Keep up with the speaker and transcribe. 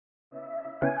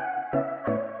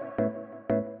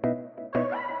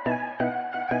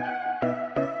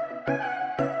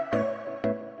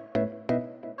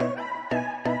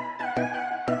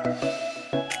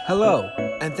Hello,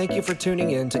 and thank you for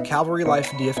tuning in to Calvary Life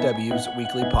DFW's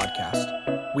weekly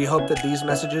podcast. We hope that these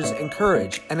messages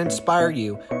encourage and inspire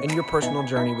you in your personal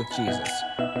journey with Jesus.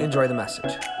 Enjoy the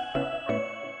message.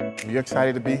 Are you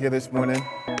excited to be here this morning?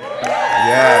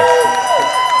 Yes.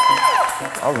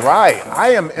 All right. I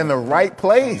am in the right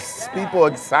place. People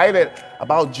excited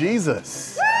about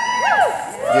Jesus.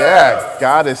 Yeah,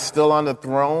 God is still on the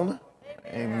throne.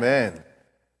 Amen.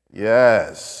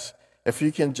 Yes. If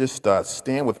you can just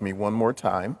stand with me one more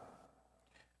time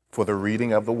for the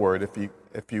reading of the word. If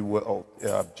you will,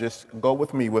 just go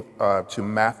with me to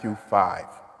Matthew 5.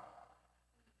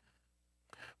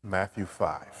 Matthew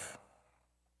 5.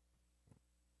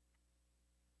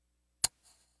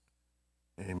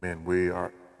 Amen. We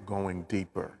are going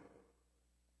deeper.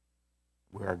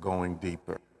 We are going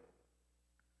deeper.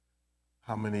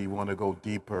 How many want to go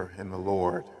deeper in the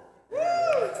Lord?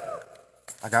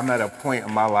 Like, I'm at a point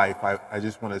in my life, I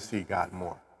just want to see God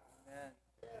more.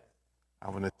 I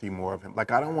want to see more of him.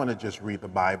 Like, I don't want to just read the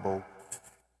Bible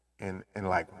and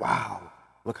like, wow,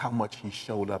 look how much he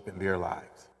showed up in their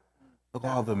lives. Look at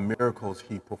all the miracles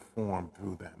he performed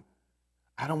through them.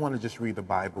 I don't want to just read the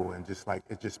Bible and just like,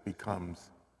 it just becomes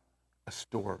a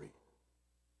story.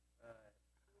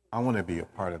 I want to be a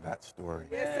part of that story.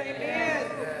 Yes,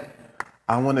 amen.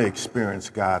 I want to experience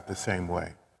God the same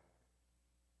way.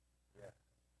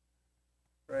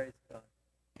 Praise God.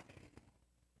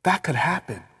 That could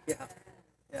happen.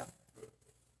 Yeah.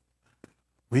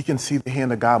 We can see the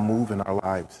hand of God move in our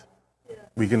lives. Yeah.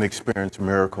 We can experience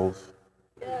miracles.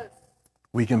 Yes.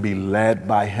 We can be led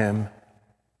by him.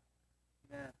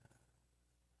 Yeah.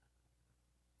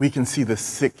 We can see the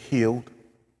sick healed.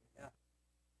 Yeah.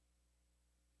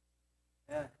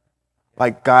 Yeah.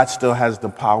 Like God still has the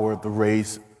power to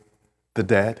raise the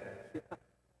dead. Yeah.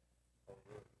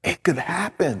 It could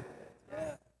happen.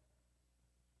 Yeah.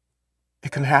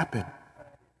 It can happen.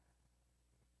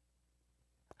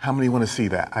 How many want to see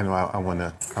that? I know I want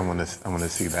to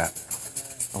see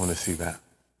that. I want to see that.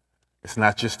 It's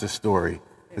not just a story.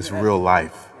 It's real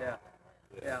life.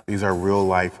 These are real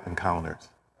life encounters.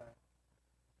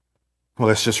 Well,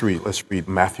 let's read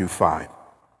Matthew 5.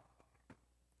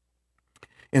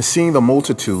 And seeing the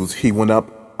multitudes, he went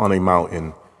up on a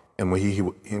mountain, and when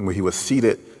he was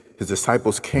seated, his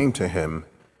disciples came to him.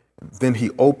 Then he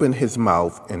opened his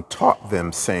mouth and taught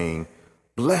them, saying,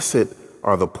 "Blessed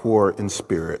are the poor in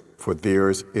spirit, for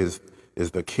theirs is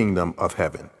the kingdom of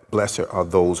heaven. Blessed are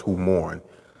those who mourn,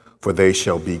 for they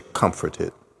shall be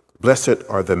comforted. Blessed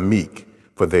are the meek,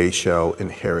 for they shall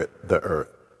inherit the earth.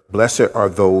 Blessed are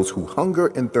those who hunger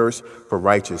and thirst for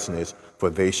righteousness, for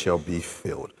they shall be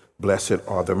filled. Blessed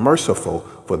are the merciful,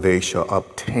 for they shall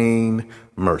obtain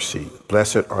mercy.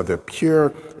 Blessed are the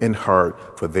pure in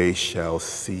heart, for they shall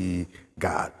see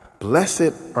God.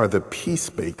 Blessed are the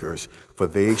peacemakers, for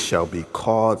they shall be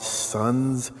called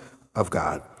sons of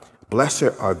God.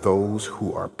 Blessed are those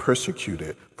who are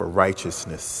persecuted for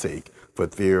righteousness' sake, for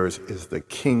theirs is the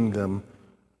kingdom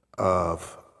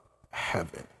of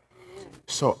heaven."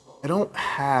 So I don't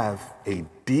have a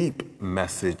deep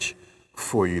message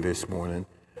for you this morning.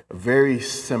 A very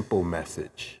simple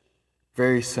message.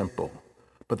 Very simple.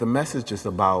 But the message is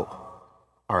about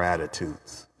our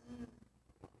attitudes.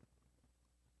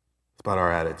 It's about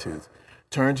our attitudes.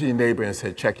 Turn to your neighbor and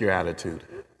say, check your attitude.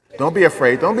 Don't be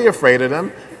afraid. Don't be afraid of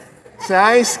them. Say,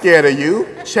 I ain't scared of you.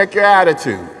 Check your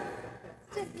attitude.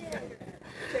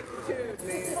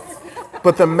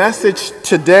 But the message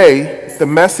today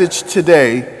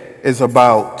is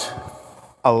about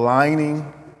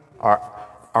aligning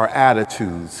our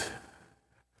attitudes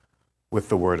with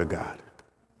the Word of God.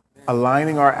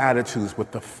 Aligning our attitudes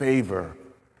with the favor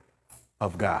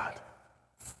of God.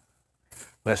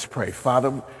 Let's pray.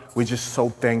 Father, we're just so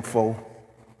thankful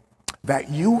that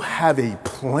you have a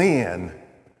plan.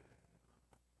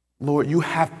 Lord, you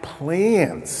have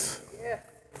plans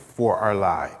for our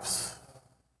lives.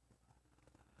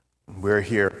 We're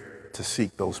here to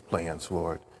seek those plans,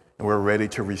 Lord, and we're ready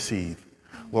to receive.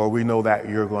 Lord, we know that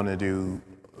you're going to do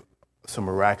some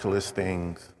miraculous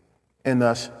things in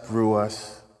us, through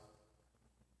us,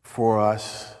 for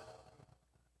us.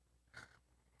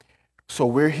 So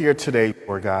we're here today,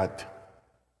 Lord God.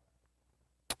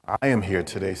 I am here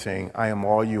today saying, I am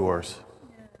all yours,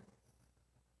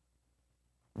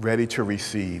 ready to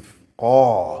receive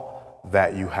all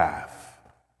that you have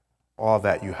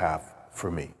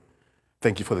for me.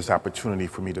 Thank you for this opportunity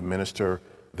for me to minister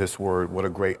this word. What a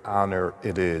great honor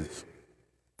it is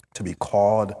to be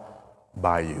called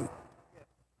by you.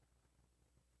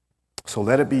 So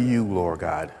let it be you, Lord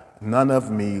God. None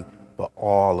of me, but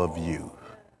all of you.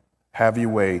 Have your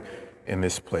way in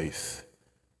this place.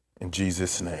 In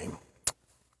Jesus' name,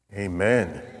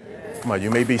 amen. Come on,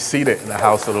 you may be seated in the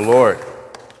house of the Lord.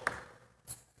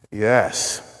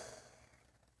 Yes.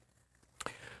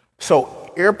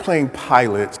 So airplane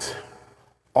pilots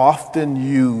often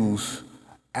use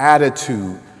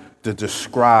attitude to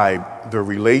describe the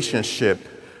relationship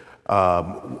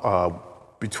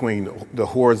between the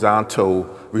horizontal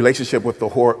relationship with the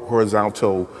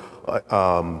horizontal.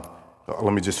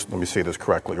 Let me say this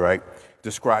correctly, right?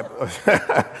 Describe.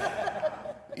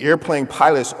 Airplane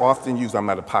pilots often use. I'm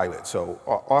not a pilot, so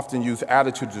often use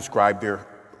attitude to describe their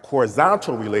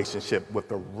horizontal relationship with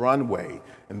the runway,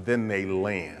 and then they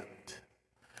land.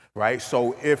 Right.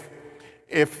 So if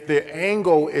the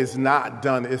angle is not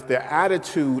done, if the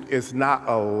attitude is not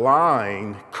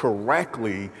aligned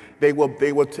correctly, they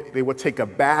will take a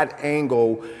bad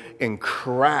angle and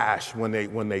crash when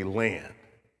they land.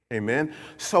 Amen.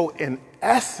 So in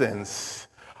essence,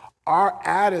 our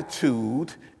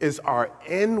attitude is our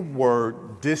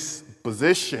inward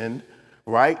disposition,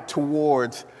 right,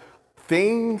 towards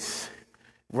things,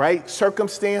 right,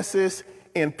 circumstances,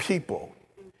 and people.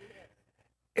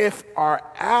 If our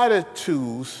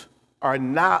attitudes are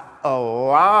not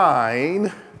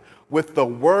aligned with the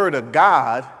Word of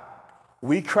God,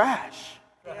 we crash.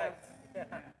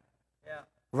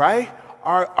 Right?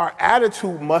 Our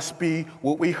attitude must be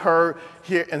what we heard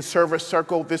here in Service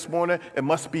Circle this morning. It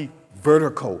must be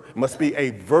vertical. It must be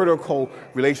a vertical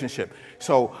relationship.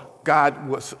 So God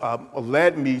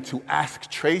led me to ask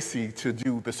Tracy to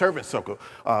do the Service Circle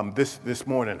this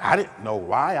morning. I didn't know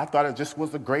why. I thought it just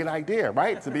was a great idea,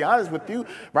 right? To be honest with you,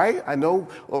 right? I know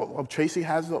Tracy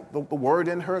has the word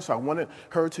in her, so I wanted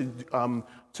her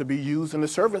to be used in the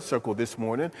Service Circle this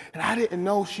morning. And I didn't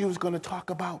know she was going to talk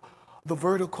about the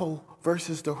vertical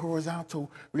versus the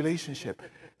horizontal relationship.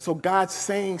 So God's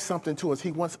saying something to us.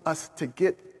 He wants us to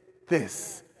get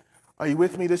this. Are you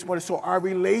with me this morning? So our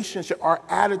relationship, our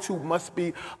attitude must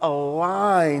be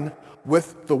aligned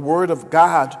with the Word of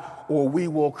God, or we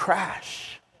will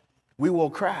crash. We will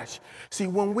crash. See,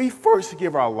 when we first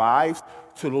give our lives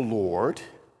to the Lord,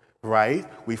 right?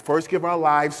 We first give our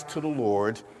lives to the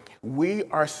Lord,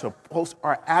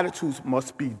 our attitudes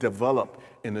must be developed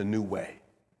in a new way.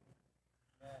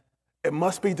 It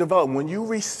must be developed. When you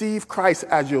receive Christ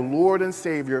as your Lord and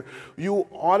Savior, you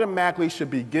automatically should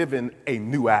be given a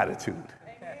new attitude.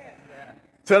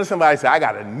 Tell somebody, say, I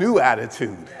got a new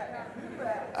attitude.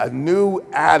 A new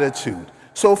attitude.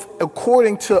 So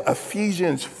according to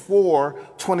Ephesians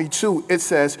 4:22, it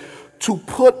says, to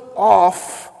put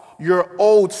off your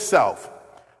old self.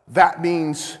 That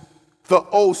means the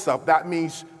old self. That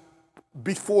means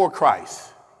before Christ.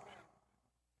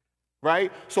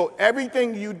 Right? So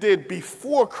everything you did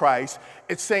before Christ,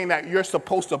 it's saying that you're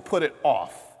supposed to put it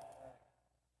off.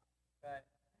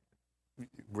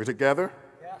 We're together?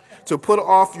 Yeah. To put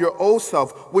off your old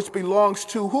self, which belongs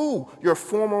to who? Your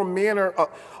former manner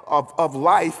of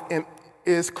life, and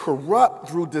is corrupt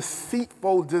through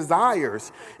deceitful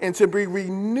desires, and to be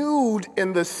renewed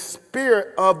in the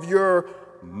spirit of your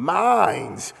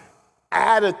minds,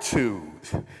 attitude,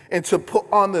 and to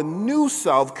put on the new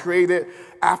self created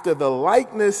after the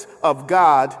likeness of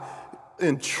God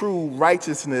in true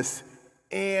righteousness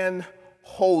and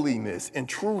holiness. In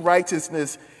true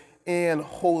righteousness and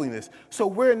holiness. So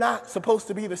we're not supposed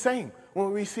to be the same. When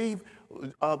we receive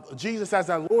Jesus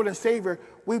as our Lord and Savior,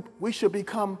 we should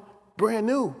become brand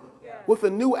new with a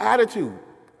new attitude,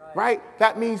 right?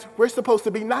 That means we're supposed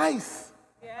to be nice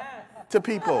to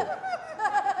people.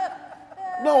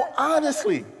 No,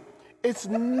 honestly, it's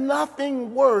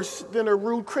nothing worse than a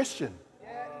rude Christian.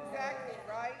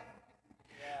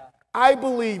 I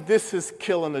believe this is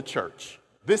killing the church.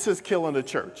 This is killing the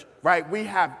church, right? We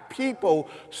have people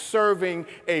serving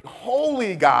a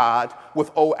holy God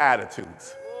with old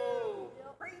attitudes.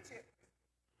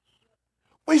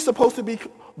 We're supposed to be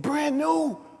brand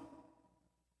new.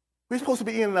 We're supposed to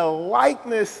be in the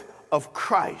likeness of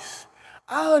Christ.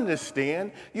 I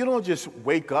understand you don't just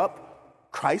wake up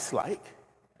Christ-like,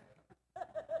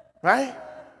 right?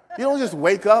 You don't just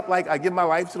wake up like I give my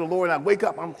life to the Lord and I wake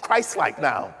up, I'm Christ-like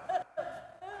now.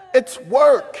 It's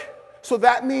work. So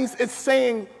that means it's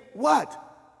saying what?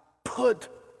 Put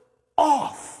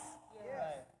off.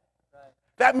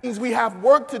 That means we have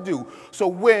work to do. So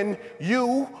when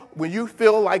you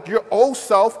feel like your old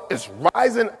self is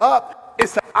rising up,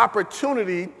 it's an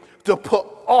opportunity to put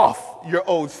off your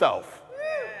old self.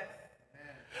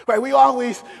 Right? We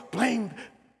always blame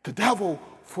the devil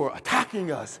for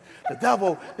attacking us. The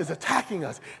devil is attacking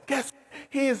us. Guess what?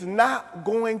 He is not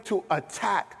going to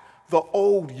attack the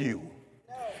old you.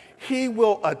 He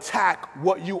will attack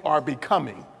what you are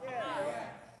becoming.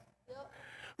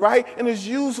 right? And it's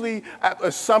usually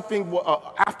something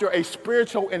after a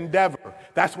spiritual endeavor.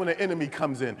 That's when the enemy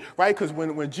comes in, right? Because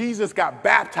when Jesus got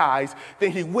baptized,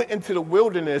 then he went into the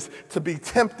wilderness to be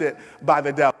tempted by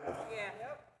the devil.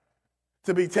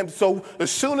 To be tempted. So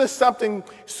as soon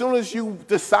as you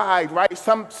decide, right,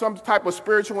 some type of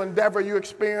spiritual endeavor you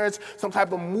experience, some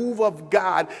type of move of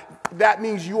God, that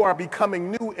means you are becoming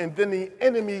new, and then the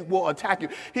enemy will attack you.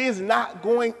 He is not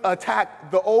going to attack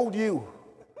the old you.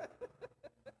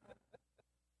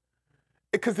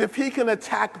 Because if he can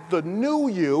attack the new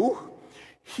you,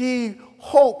 he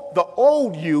hoped the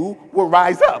old you will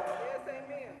rise up.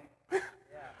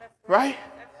 Right?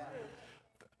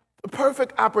 The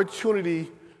perfect opportunity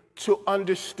to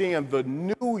understand the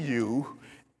new you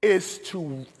is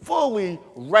to fully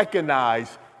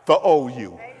recognize the old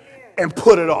you and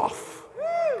put it off.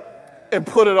 And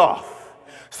put it off.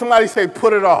 Somebody say,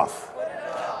 put it off.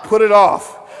 Put it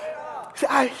off. See,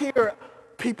 I hear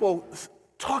people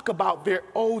talk about their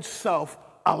old self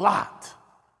a lot,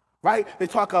 right? They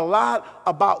talk a lot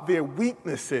about their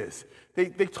weaknesses. They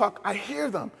talk, I hear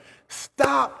them.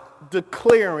 Stop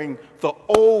declaring the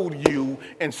old you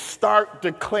and start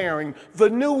declaring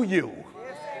the new you.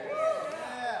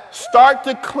 Start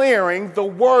declaring the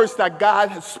words that God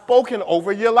has spoken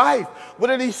over your life. What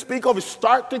did he speak over?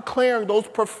 Start declaring those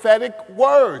prophetic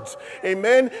words.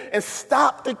 Amen. And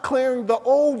stop declaring the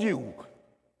old you.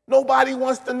 Nobody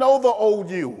wants to know the old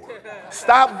you.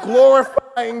 Stop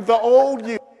glorifying the old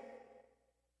you.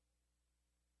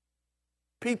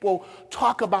 People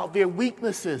talk about their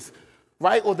weaknesses,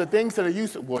 right? Or the things that are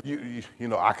used to, well, you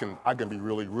know, I can be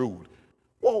really rude.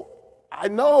 Well, I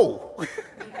know.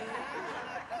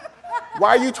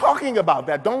 Why are you talking about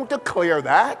that? Don't declare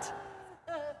that.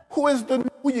 Who is the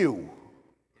new you?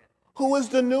 Who is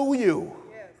the new you?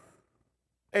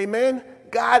 Amen?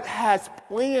 God has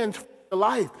plans for your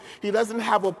life. He doesn't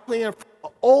have a plan for the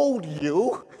old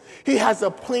you. He has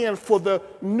a plan for the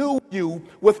new you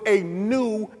with a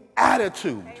new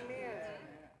attitude.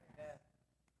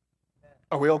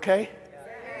 Are we okay?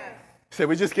 Say,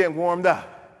 we're just getting warmed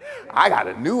up. I got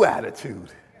a new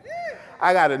attitude.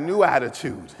 I got a new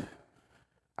attitude.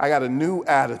 I got a new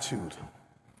attitude.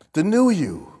 The new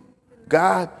you.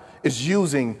 God is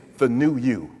using the new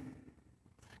you.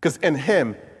 Because in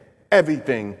him,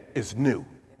 everything is new.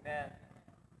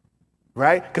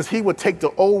 Right? Because he would take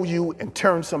the old you and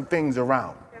turn some things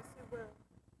around.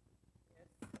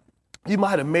 You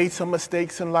might have made some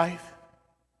mistakes in life.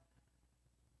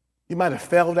 You might have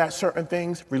failed at certain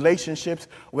things, relationships,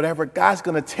 whatever. God's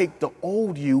going to take the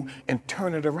old you and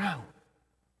turn it around.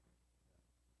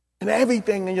 And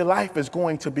everything in your life is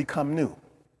going to become new.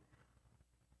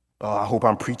 Oh, I hope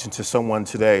I'm preaching to someone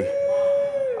today.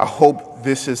 I hope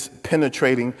this is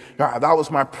penetrating. God, that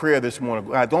was my prayer this morning.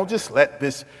 God, don't just let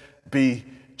this be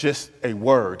just a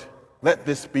word. Let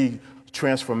this be a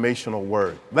transformational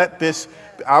word.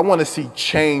 I want to see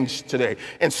change today.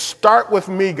 And start with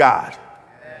me, God.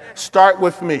 Start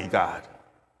with me, God.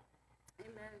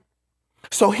 Amen.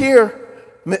 So here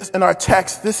in our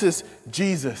text, this is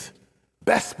Jesus'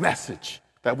 best message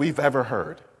that we've ever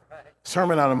heard.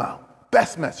 Sermon on the Mount.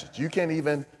 Best message. You can't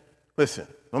even, listen,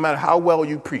 no matter how well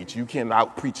you preach, you can't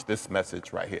out-preach this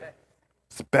message right here.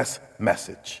 It's the best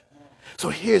message. So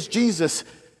here's Jesus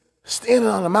standing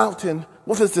on the mountain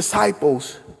with his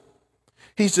disciples.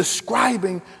 He's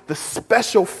describing the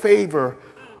special favor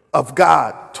of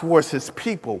God towards his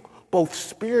people, both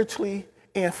spiritually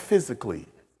and physically.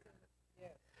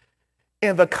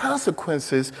 And the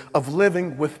consequences of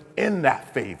living within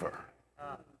that favor.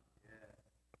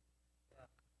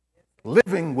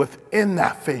 Living within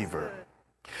that favor.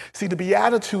 See, the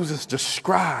Beatitudes is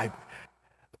describe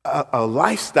a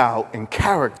lifestyle and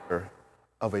character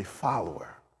of a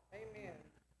follower. Amen.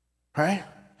 Right?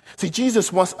 See,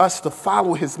 Jesus wants us to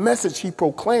follow his message he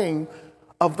proclaimed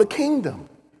of the kingdom.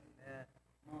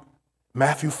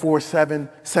 Matthew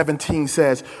 4:17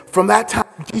 says, from that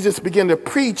time Jesus began to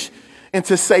preach and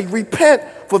to say, repent,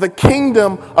 for the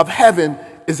kingdom of heaven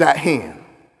is at hand.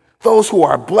 Those who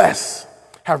are blessed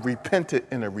have repented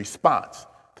in a response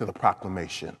to the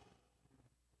proclamation.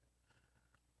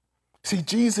 See,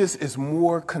 Jesus is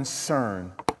more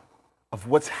concerned of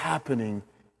what's happening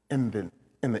in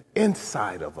the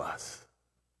inside of us.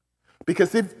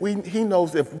 Because he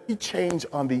knows if we change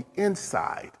on the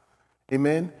inside,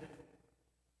 amen,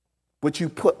 what you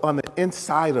put on the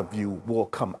inside of you will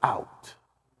come out.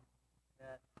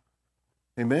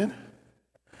 Amen?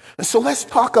 And so let's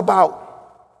talk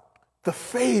about the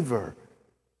favor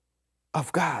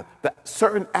of God, the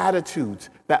certain attitudes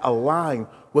that align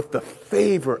with the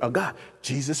favor of God.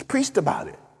 Jesus preached about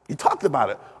it. He talked about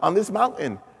it on this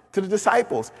mountain to the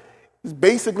disciples. He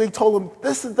basically told them,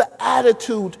 this is the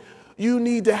attitude you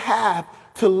need to have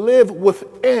to live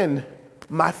within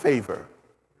my favor.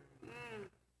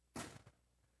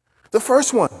 The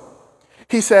first one,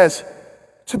 he says,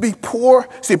 to be poor.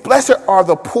 See, blessed are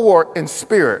the poor in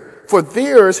spirit, for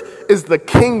theirs is the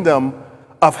kingdom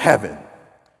of heaven.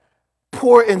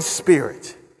 Poor in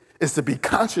spirit is to be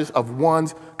conscious of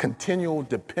one's continual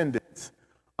dependence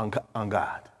on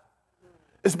God.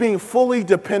 It's being fully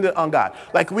dependent on God.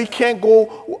 Like we can't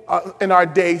go in our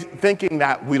days thinking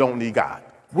that we don't need God.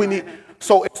 We need,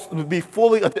 so it's to be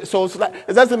fully, so it's like,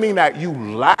 it doesn't mean that you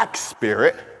lack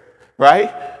spirit, right?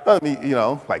 It doesn't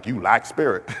mean, like you lack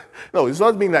spirit. No, it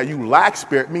doesn't mean that you lack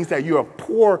spirit. It means that you are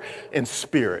poor in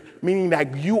spirit, meaning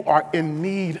that you are in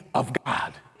need of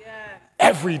God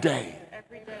every day.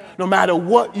 No matter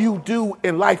what you do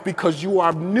in life, because you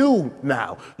are new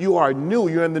now. You are new.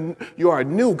 You are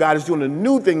new. God is doing a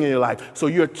new thing in your life. So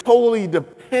you're totally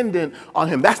dependent on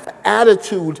him. That's the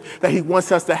attitude that he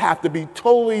wants us to have, to be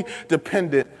totally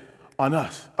dependent on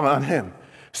us, on him.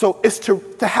 So it's to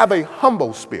have a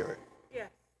humble spirit.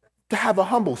 To have a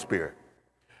humble spirit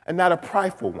and not a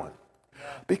prideful one.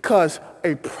 Because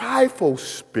a prideful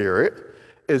spirit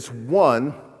is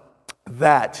one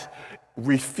that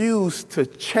refuse to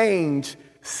change,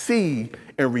 see,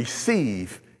 and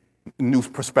receive new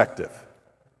perspective.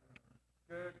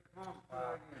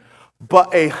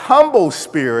 But a humble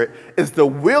spirit is the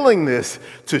willingness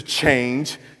to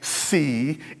change,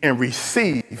 see, and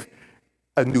receive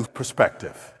a new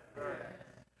perspective.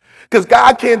 Because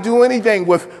God can't do anything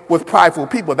with prideful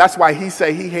people. That's why he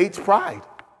say he hates pride.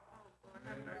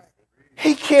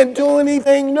 He can't do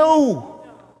anything new.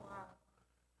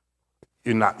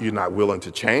 You're not willing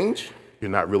to change. You're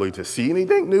not willing to see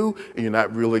anything new. And you're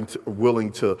not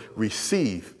willing to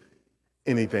receive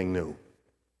anything new.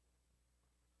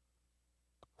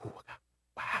 Ooh, what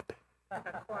happened?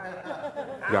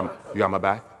 You got my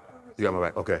back? You got my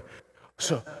back? Okay.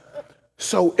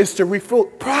 So it's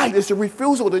pride is the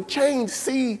refusal to change,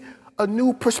 see a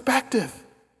new perspective.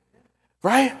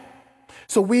 Right?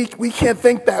 So we can't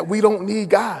think that we don't need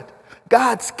God.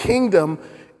 God's kingdom,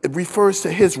 it refers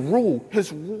to his rule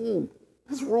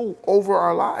over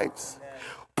our lives.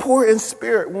 Poor in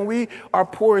spirit. When we are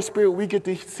poor in spirit, we get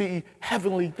to see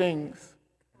heavenly things.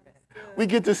 We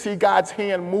get to see God's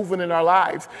hand moving in our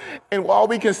lives. And while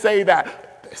we can say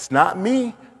that, it's not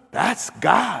me, that's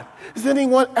God. Has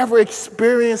anyone ever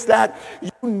experienced that?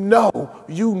 You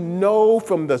know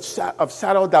from the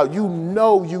shadow of doubt, you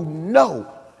know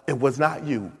it was not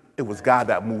you. It was God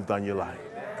that moved on your life.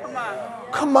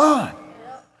 Come on.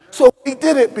 So he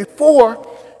did it before,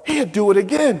 he'll do it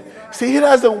again. See, he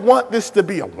doesn't want this to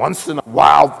be a once in a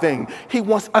while thing. He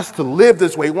wants us to live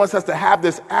this way. He wants us to have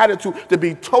this attitude, to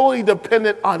be totally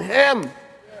dependent on him.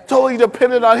 Totally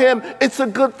dependent on him. It's a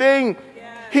good thing.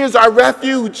 He's our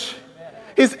refuge.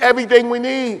 He's everything we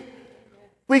need.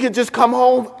 We can just come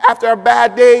home after a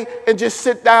bad day and just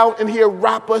sit down and he'll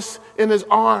wrap us in his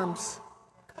arms.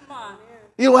 Come on.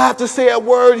 You don't have to say a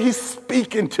word. He's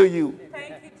speaking to you.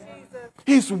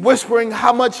 He's whispering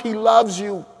how much he loves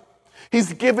you.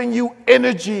 He's giving you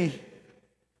energy,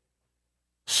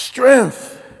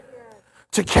 strength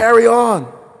to carry on.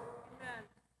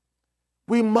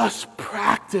 We must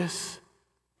practice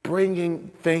bringing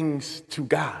things to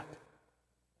God.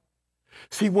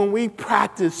 See, when we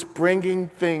practice bringing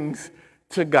things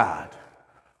to God,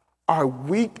 our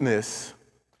weakness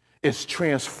is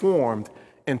transformed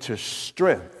into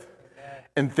strength.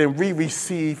 And then we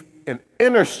receive an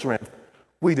inner strength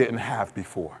we didn't have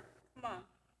before. Come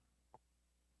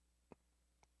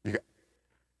on.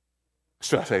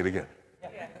 Should I say it again? Yeah.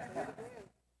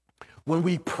 When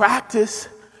we practice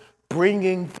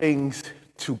bringing things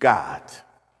to God,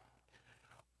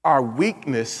 our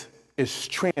weakness is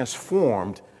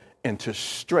transformed into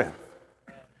strength.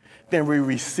 Then we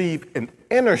receive an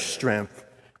inner strength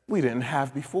we didn't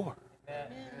have before.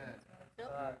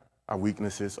 Our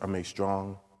weaknesses are made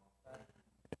strong.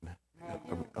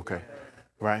 Okay.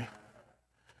 Right?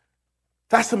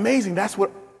 That's amazing. That's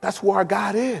who our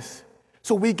God is.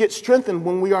 So we get strengthened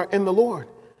when we are in the Lord.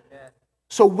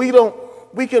 So we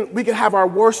can have our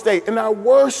worst day. In our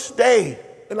worst day,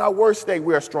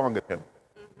 we are strong in him.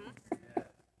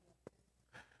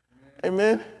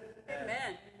 Amen.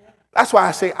 Amen. That's why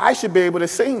I say I should be able to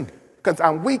sing, because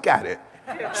I'm weak at it.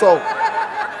 So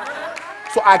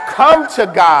I come to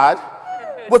God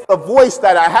with the voice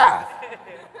that I have.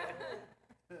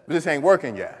 But this ain't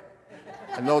working yet.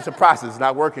 I know it's a process. It's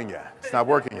not working yet.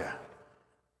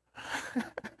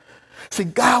 See,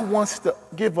 God wants to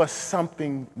give us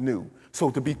something new. So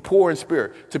to be poor in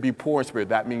spirit,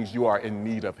 that means you are in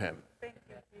need of him.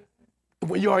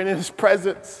 When you are in his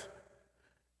presence,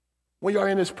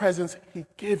 he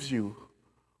gives you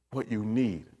what you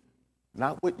need.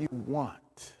 Not what you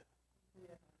want,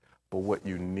 but what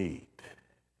you need.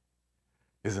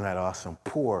 Isn't that awesome?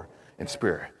 Poor in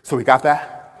spirit. So we got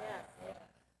that? Yeah.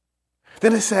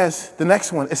 Then it says, the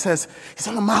next one, it says, he's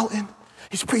on the mountain.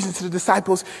 He's preaching to the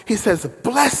disciples. He says,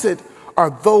 blessed are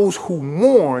those who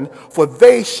mourn, for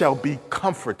they shall be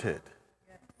comforted.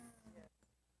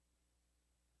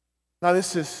 Now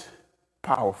this is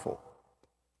powerful.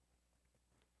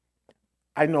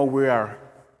 I know we are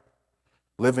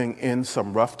living in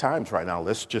some rough times right now.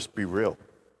 Let's just be real,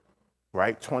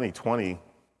 right? 2020,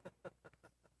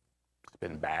 it's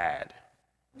been bad.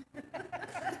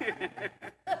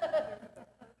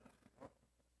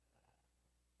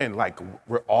 And like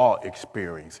we're all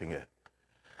experiencing it.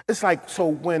 It's like, so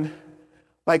when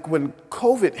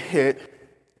COVID hit,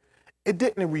 it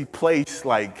didn't replace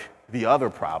like the other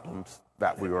problems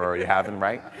that we were already having,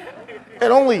 right?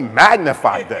 It only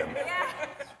magnified them.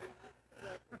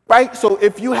 Right? So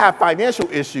if you have financial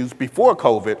issues before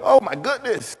COVID, oh my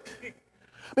goodness.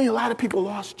 I mean, a lot of people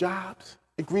lost jobs.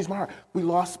 It grieves my heart. We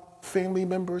lost family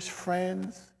members,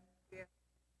 friends.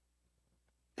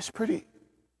 It's pretty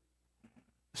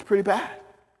bad.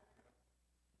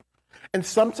 And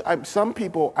some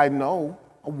people I know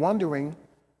are wondering,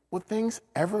 will things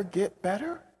ever get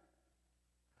better?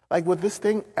 Like, will this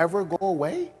thing ever go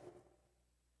away?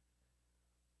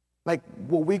 Like,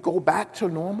 will we go back to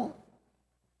normal?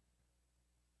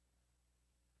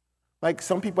 Like,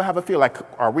 some people have a feel like,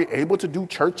 are we able to do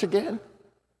church again?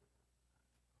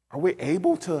 Are we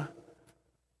able to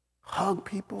hug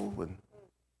people? And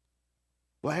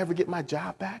will I ever get my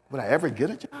job back? Would I ever get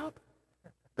a job?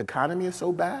 The economy is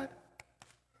so bad.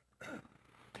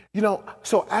 You know,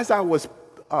 so as I was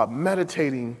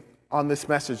meditating on this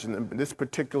message and this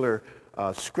particular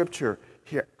scripture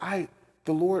here,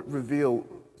 the Lord revealed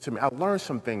to me, I learned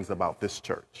some things about this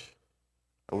church.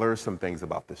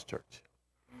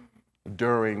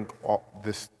 During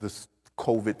this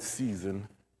COVID season,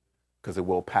 because it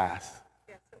will pass.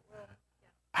 Yes, it will.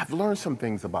 Yeah. I've learned some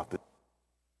things about the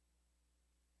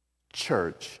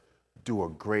church. Do a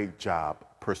great job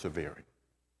persevering.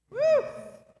 Woo! Yeah.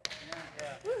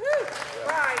 Woo-hoo.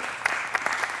 Right.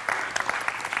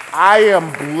 I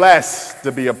am blessed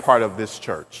to be a part of this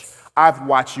church. I've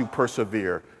watched you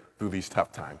persevere through these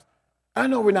tough times. I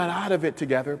know we're not out of it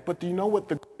together, but do you know what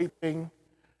the great thing?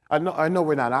 I know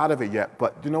we're not out of it yet,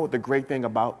 but do you know what the great thing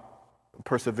about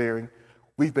persevering?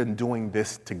 We've been doing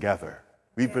this together.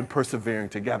 We've been persevering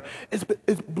together.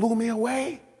 It blew me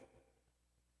away.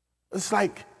 It's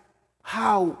like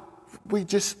how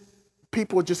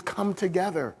people just come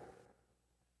together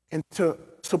and to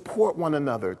support one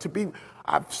another.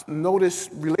 I've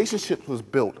noticed relationships was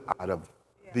built out of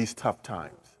these tough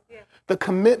times. The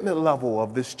commitment level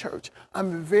of this church,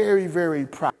 I'm very, very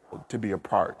proud to be a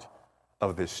part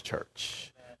of this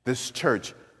church. This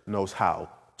church knows how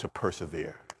to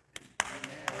persevere.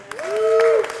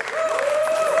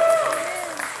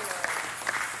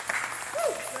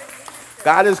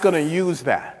 God is going to use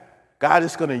that.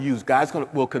 God's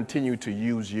will continue to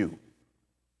use you,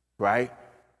 right?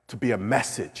 To be a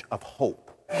message of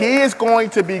hope. He is going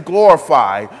to be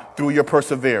glorified through your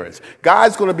perseverance.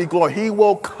 God's going to be glorified. He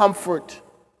will comfort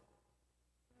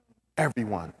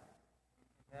everyone.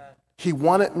 He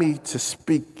wanted me to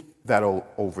speak that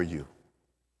over you.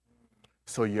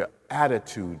 So your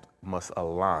attitude must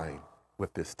align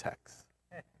with this text.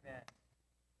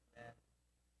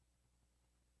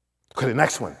 Okay, the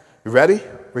next one. You ready?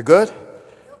 We good?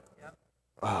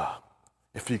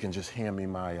 If you can just hand me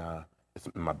it's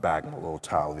in my bag, my little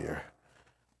towel here.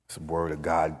 This word of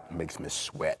God makes me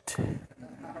sweat.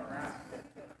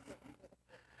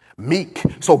 Meek.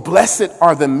 So blessed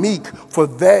are the meek, for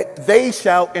they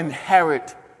shall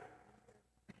inherit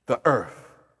the earth.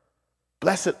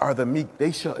 Blessed are the meek,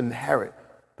 they shall inherit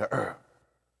the earth.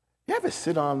 You ever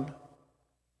sit on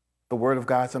the word of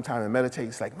God sometime and meditate?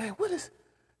 It's like, man,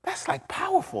 that's like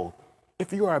powerful.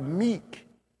 If you are meek,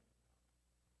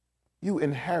 you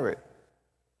inherit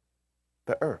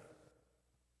the earth.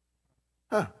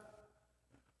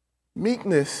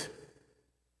 Meekness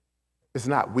is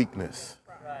not weakness.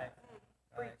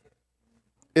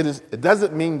 It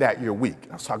doesn't mean that you're weak.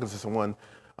 I was talking to someone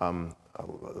on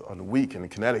a week in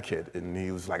Connecticut, and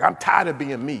he was like, I'm tired of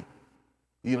being meek.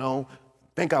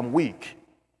 Think I'm weak.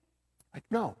 Like,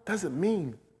 no, it doesn't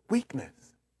mean weakness.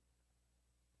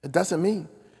 It doesn't mean.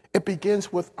 It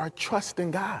begins with our trust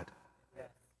in God.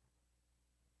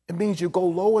 It means you go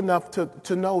low enough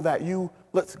to know that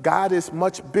God is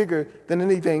much bigger than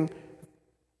anything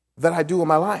that I do in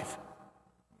my life,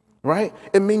 right?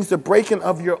 It means the breaking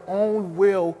of your own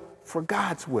will for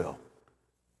God's will,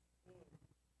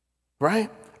 right?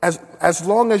 As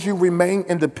long as you remain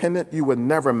independent, you will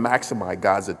never maximize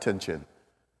God's attention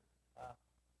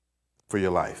for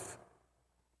your life.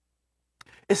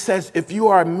 It says, if you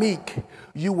are meek,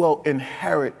 you will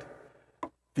inherit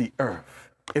the earth.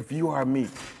 If you are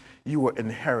meek, you will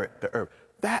inherit the earth.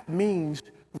 That means,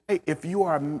 right, if you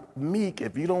are meek,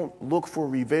 if you don't look for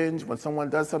revenge when someone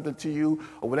does something to you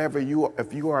or whatever,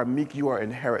 if you are meek, you will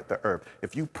inherit the earth.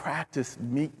 If you practice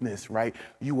meekness, right,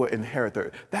 you will inherit the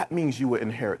earth. That means you will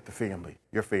inherit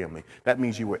your family. That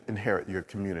means you will inherit your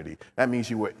community. That means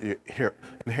you will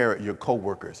inherit your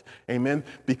co-workers. Amen?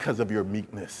 Because of your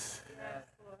meekness.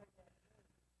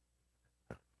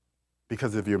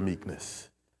 Because of your meekness.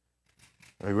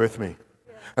 Are you with me?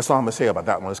 That's all I'm going to say about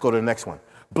that one. Let's go to the next one.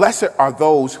 Blessed are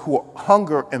those who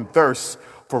hunger and thirst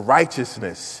for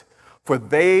righteousness, for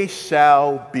they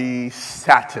shall be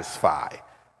satisfied.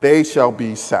 They shall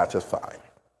be satisfied.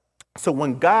 So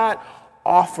when God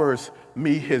offers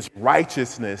me his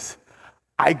righteousness,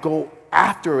 I go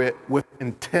after it with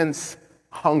intense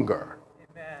hunger.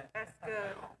 Amen. That's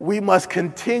good. We must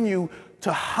continue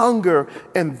to hunger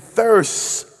and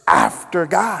thirst after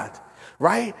God,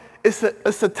 right? It's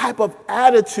a type of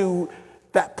attitude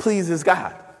that pleases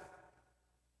God,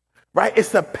 right?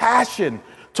 It's a passion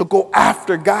to go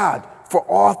after God for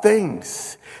all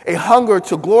things, a hunger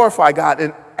to glorify God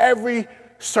in every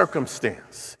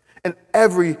circumstance,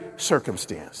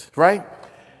 right?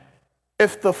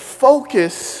 If the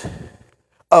focus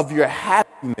of your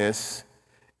happiness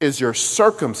is your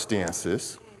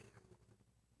circumstances,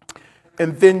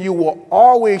 and then you will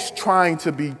always trying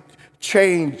to be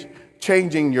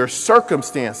changing your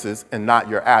circumstances and not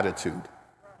your attitude.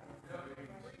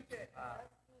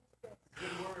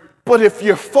 But if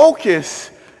your focus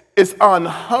is on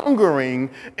hungering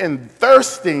and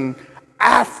thirsting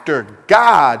after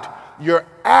God, your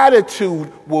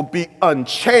attitude will be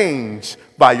unchanged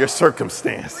by your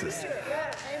circumstances.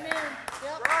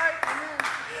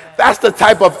 That's the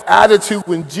type of attitude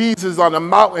when Jesus on the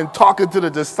mountain talking to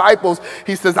the disciples,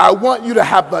 he says, I want you to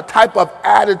have the type of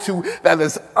attitude that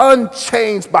is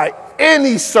unchanged by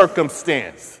any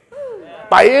circumstance.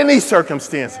 By any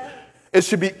circumstance. It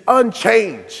should be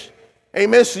unchanged.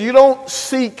 Amen. So you don't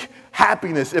seek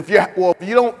happiness. If you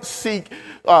don't seek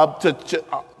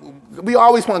we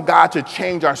always want God to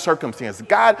change our circumstance.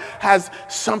 God has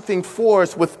something for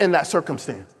us within that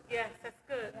circumstance.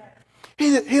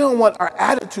 He don't want our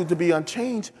attitude to be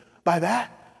unchanged by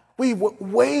that. We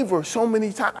waver so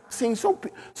many times. I've seen so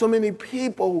many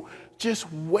people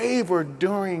just waver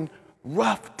during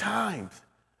rough times.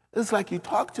 It's like you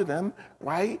talk to them,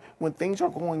 right? When things are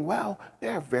going well,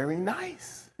 they're very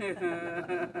nice.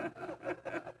 But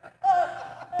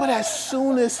as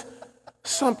soon as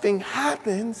something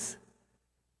happens,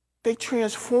 they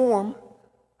transform.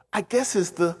 I guess it's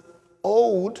the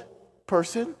old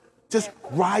person just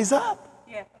rise up.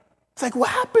 It's like, what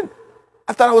happened?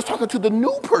 I thought I was talking to the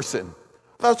new person.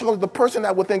 I thought I was talking to the person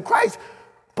that was in Christ.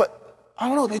 But I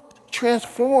don't know, they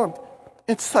transformed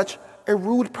into such a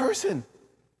rude person.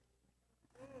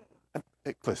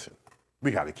 Hey, listen,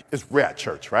 we're at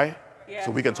church, right? Yeah.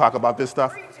 So we can talk about this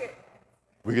stuff.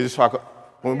 We can just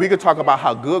we can talk about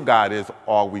how good God is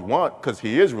all we want, because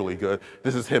he is really good.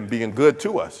 This is him being good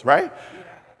to us, right?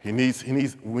 We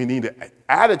need an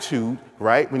attitude,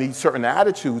 right? We need certain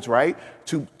attitudes, right?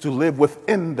 To live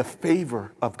within the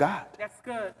favor of God. That's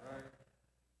good.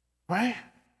 Right?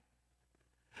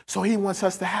 So he wants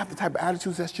us to have the type of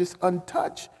attitudes that's just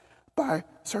untouched by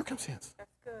circumstance. That's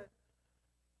good.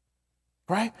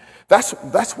 Right?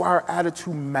 That's why our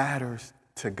attitude matters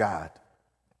to God.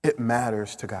 It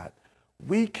matters to God.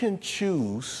 We can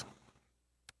choose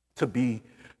to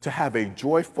have a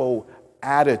joyful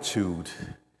attitude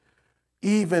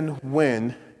even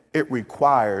when it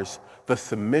requires the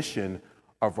submission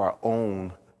of our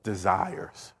own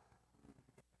desires.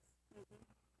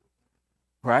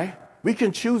 Right? We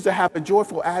can choose to have a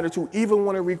joyful attitude even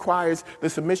when it requires the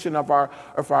submission of our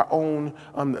own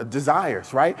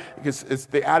desires, right? Because it's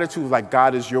the attitude like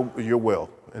God is your will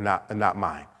and not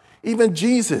mine. Even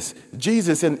Jesus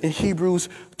in Hebrews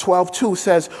 12:2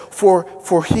 says, for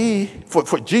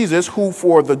Jesus, who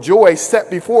for the joy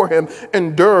set before him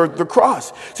endured the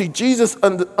cross. See, Jesus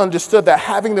understood that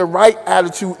having the right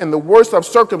attitude in the worst of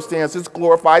circumstances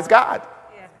glorifies God.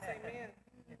 Yes, amen.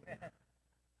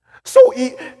 So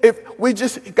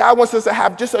God wants us to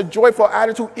have just a joyful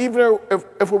attitude, even if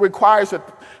it requires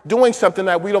doing something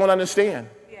that we don't understand.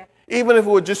 Yes. Even if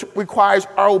it just requires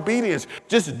our obedience,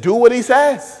 just do what he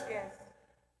says. Yes.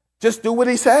 Just do what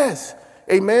he says.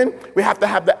 Amen. We have to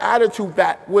have the attitude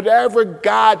that whatever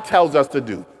God tells us to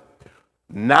do,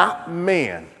 not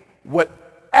man,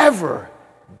 whatever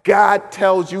God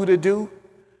tells you to do,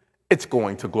 it's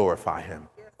going to glorify him.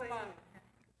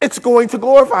 It's going to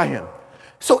glorify him.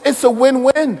 So it's a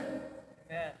win-win.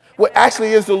 What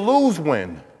actually is a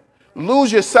lose-win.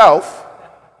 Lose yourself.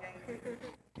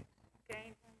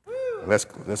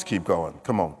 Let's keep going.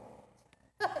 Come on.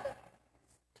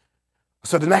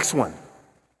 So the next one.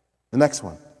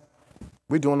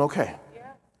 We're doing okay.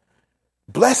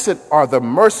 Blessed are the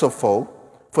merciful,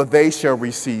 for they shall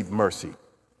receive mercy.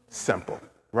 Simple,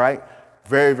 right?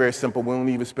 Very, very simple. We don't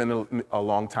even spend a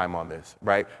long time on this,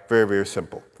 right? Very, very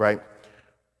simple, right?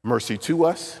 Mercy to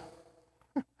us,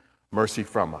 mercy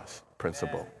from us,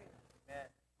 principle.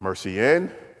 Mercy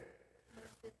in,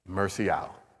 mercy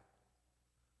out.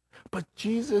 But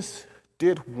Jesus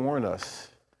did warn us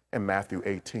in Matthew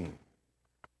 18.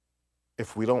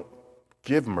 If we don't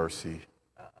give mercy,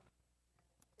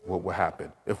 what will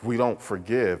happen? If we don't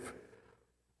forgive,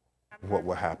 what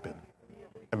will happen?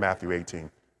 In Matthew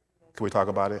 18. Can we talk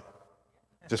about it?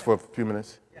 Just for a few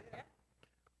minutes?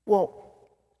 Well,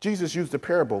 Jesus used a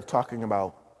parable talking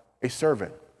about a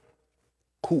servant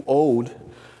who owed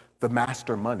the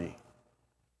master money.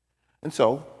 And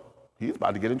so he's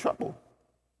about to get in trouble.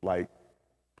 Like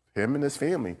him and his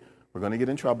family were going to get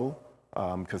in trouble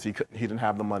because he didn't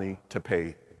have the money to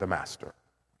pay the master.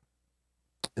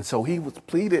 And so he was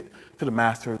pleaded to the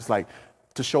master, it's like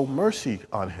to show mercy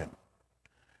on him.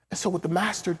 And so what the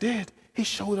master did, he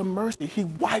showed him mercy. He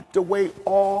wiped away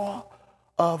all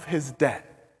of his debt.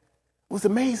 It was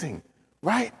amazing,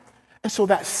 right? And so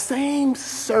that same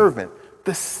servant,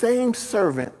 the same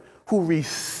servant who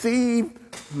received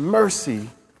mercy,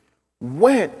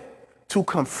 went to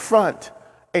confront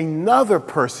another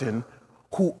person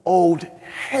who owed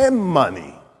him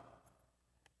money.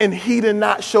 And he did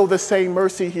not show the same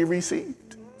mercy he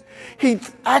received. He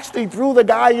actually threw the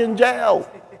guy in jail.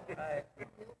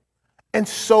 And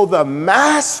so the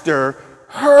master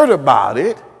heard about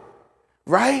it,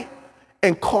 right?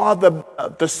 And called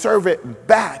the servant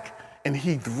back, and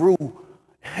he threw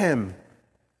him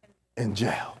in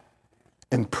jail,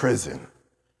 in prison,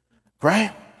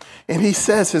 right? And he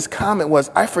says his comment was,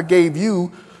 I forgave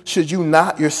you. Should you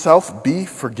not yourself be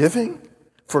forgiving?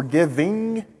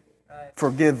 Forgiving?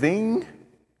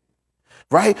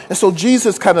 Right? And so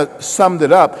Jesus kind of summed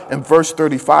it up in verse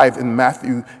 35 in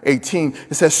Matthew 18.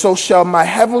 It says, so shall my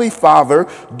heavenly Father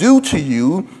do to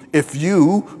you if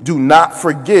you do not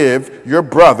forgive your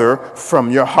brother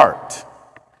from your heart.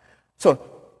 So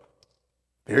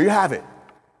there you have it.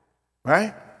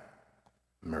 Right?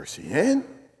 Mercy in,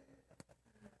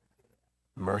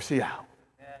 mercy out.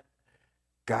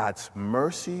 God's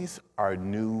mercies are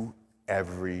new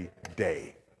every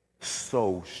day.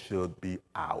 So should be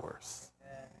ours.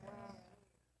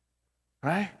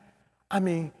 Right? I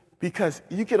mean, because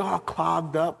you get all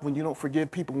clogged up when you don't forgive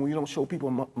people, when you don't show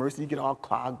people mercy, you get all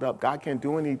clogged up. God can't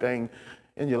do anything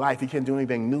in your life. He can't do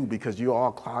anything new because you're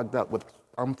all clogged up with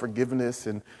unforgiveness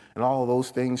and all of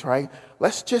those things, right?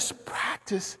 Let's just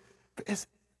practice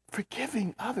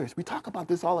forgiving others. We talk about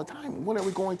this all the time. When are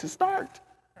we going to start?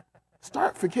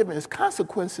 Start forgiving. It's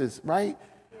consequences, right?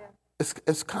 Yeah.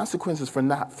 It's consequences for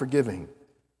not forgiving,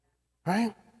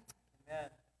 right?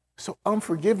 So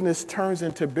unforgiveness turns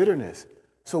into bitterness.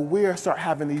 So we start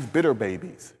having these bitter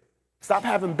babies. Stop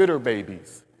having bitter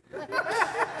babies.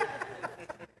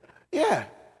 Yeah,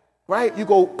 right? You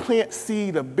go plant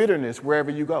seed of bitterness wherever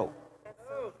you go.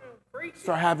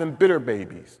 Start having bitter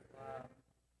babies.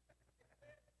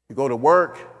 You go to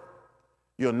work,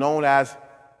 you're known as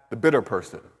the bitter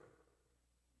person.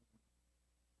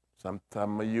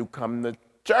 Some of you come to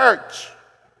church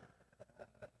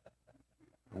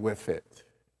with it.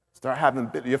 Start having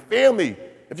your family.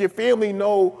 If your family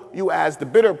know you as the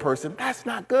bitter person, that's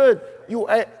not good. You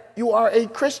are a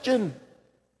Christian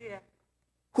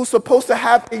who's supposed to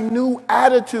have a new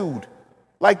attitude,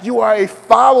 like you are a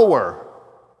follower,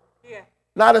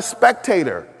 not a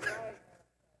spectator.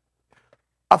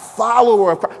 A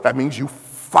follower of Christ. That means you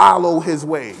follow his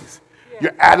ways.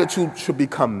 Your attitude should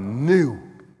become new,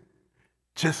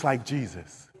 just like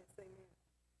Jesus.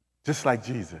 Just like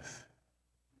Jesus.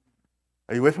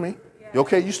 Are you with me? You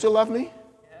okay? You still love me?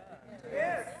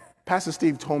 Yes. Pastor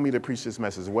Steve told me to preach this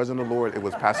message. It wasn't the Lord, it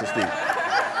was Pastor Steve.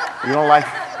 You don't like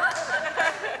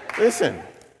it? Listen,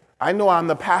 I know I'm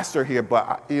the pastor here,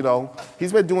 but,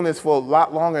 he's been doing this for a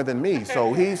lot longer than me.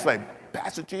 So he's like,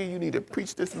 Pastor G, you need to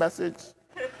preach this message.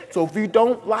 So if you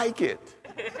don't like it,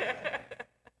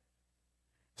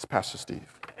 It's Pastor Steve.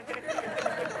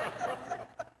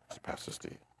 It's Pastor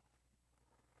Steve.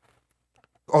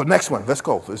 Oh, next one. Let's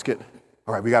go. All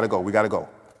right, we got to go.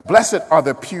 Blessed are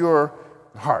the pure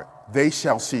heart. They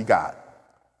shall see God.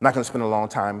 I'm not going to spend a long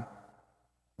time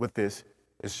with this.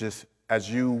 It's just as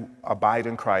you abide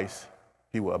in Christ,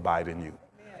 he will abide in you.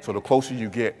 So the closer you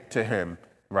get to him,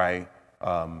 right,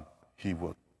 he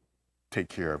will take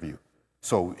care of you.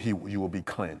 So you will be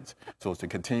cleansed. So it's to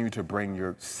continue to bring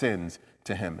your sins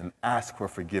to him and ask for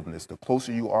forgiveness. The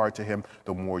closer you are to him,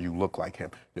 the more you look like him.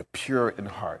 You're pure in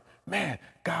heart. Man,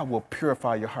 God will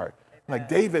purify your heart. Like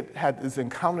David had this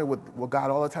encounter with God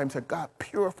all the time. He said, God,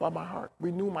 purify my heart.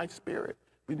 Renew my spirit.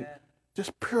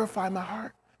 Just purify my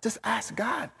heart. Just ask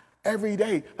God every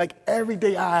day. Like every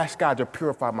day I ask God to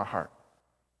purify my heart.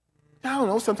 I don't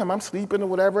know, sometimes I'm sleeping or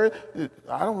whatever.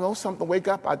 I don't know, something wake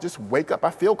up. I just wake up,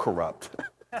 I feel corrupt.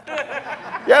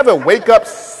 You ever wake up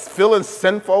feeling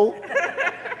sinful?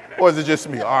 Or is it just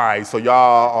me? All right, so y'all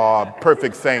are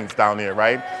perfect saints down there,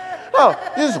 right? No,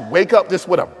 you just wake up just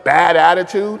with a bad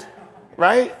attitude,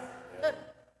 right?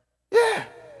 Yeah.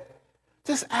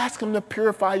 Just ask him to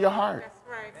purify your heart. That's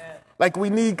right. Like we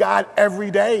need God every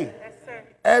day. Yes, sir.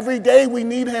 Every day we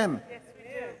need him. Yes, we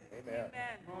do. Amen.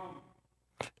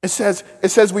 It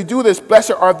says we do this.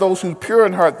 Blessed are those who are pure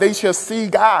in heart. They shall see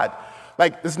God.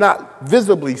 Like it's not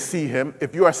visibly see him.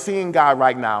 If you are seeing God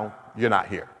right now, you're not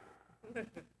here.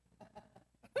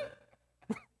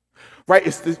 Right?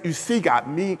 You see God,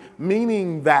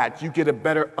 meaning that you get a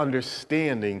better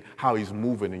understanding how he's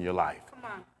moving in your life. Come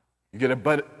on. You get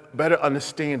a better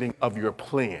understanding of your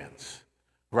plans.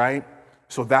 Right?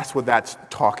 So that's what that's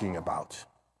talking about.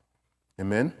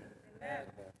 Amen? Amen.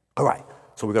 All right.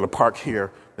 So we're going to park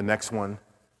here. The next one.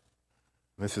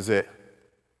 This is it.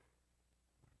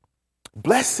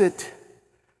 Blessed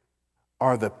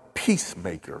are the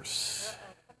peacemakers,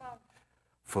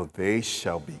 for they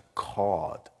shall be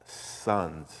called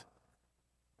sons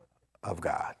of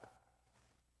God.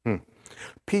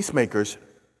 Peacemakers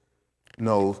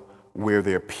know where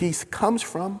their peace comes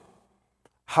from,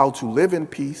 how to live in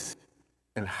peace,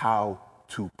 and how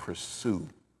to pursue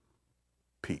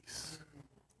peace.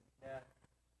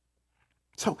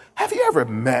 So have you ever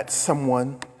met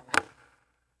someone,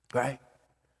 right?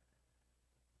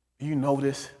 You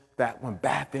notice that when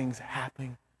bad things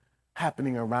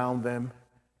happening around them,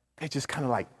 they just kind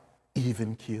of like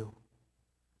even keel.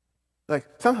 Like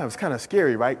sometimes it's kind of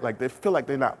scary, right? Like they feel like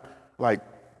they're not like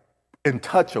in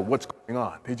touch of what's going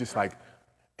on. They just like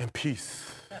in peace,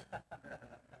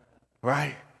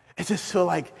 right? It just feel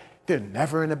like they're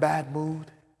never in a bad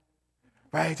mood,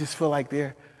 right? Just feel like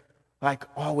they're like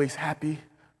always happy.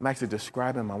 I'm actually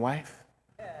describing my wife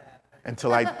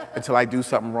until I do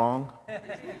something wrong,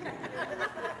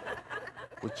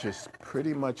 which is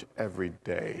pretty much every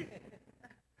day.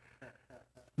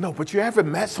 No, but you ever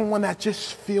met someone that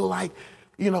just feel like,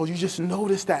 you just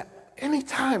notice that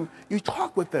anytime you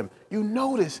talk with them, you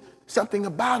notice something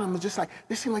about them. It's just like,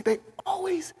 they seem like they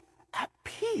always at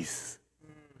peace,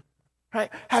 right?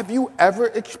 Have you ever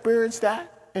experienced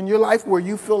that in your life where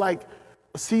you feel like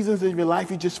seasons of your life,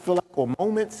 you just feel like, or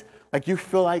moments, like you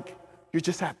feel like you're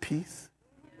just at peace?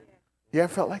 You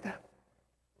ever felt like that?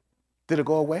 Did it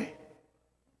go away?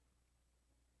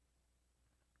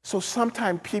 So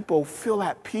sometimes people feel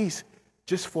at peace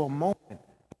just for a moment.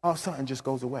 All of a sudden, it just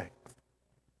goes away.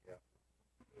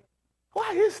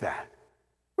 Why is that?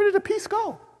 Where did the peace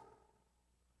go?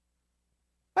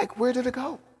 Like, where did it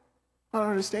go? I don't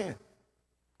understand.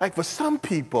 Like, for some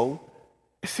people,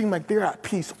 it seems like they're at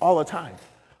peace all the time.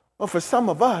 But for some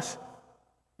of us,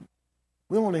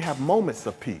 we only have moments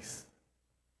of peace.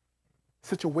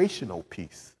 Situational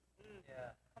peace.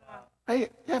 Hey,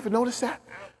 you ever notice that?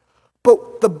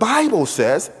 But the Bible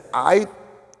says, I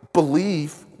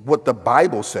believe what the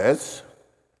Bible says,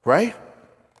 right?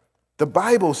 The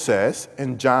Bible says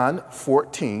in John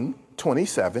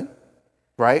 14:27,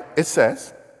 right? It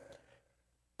says,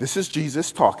 this is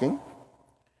Jesus talking,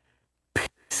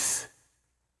 peace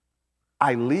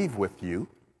I leave with you,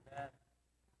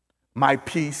 my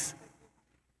peace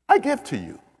I give to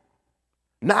you.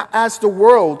 Not as the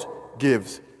world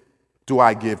gives, do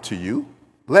I give to you.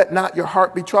 Let not your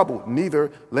heart be troubled,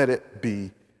 neither let it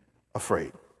be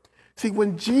afraid. See,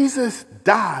 when Jesus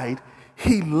died,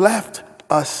 he left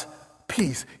us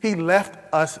peace. He left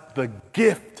us the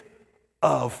gift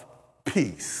of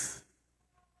peace.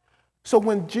 So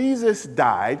when Jesus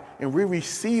died and we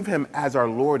receive him as our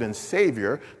Lord and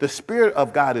Savior, the Spirit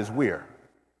of God is where?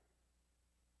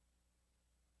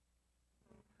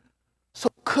 So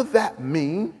could that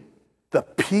mean the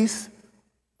peace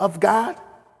of God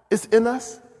is in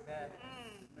us?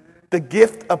 The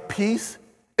gift of peace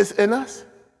It's in us.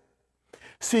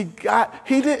 See, God,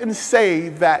 he didn't say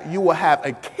that you will have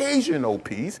occasional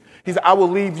peace. He said, I will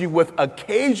leave you with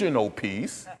occasional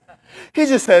peace. He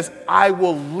just says, I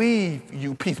will leave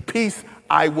you peace. Peace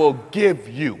I will give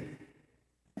you.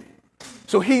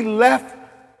 So he left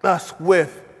us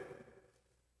with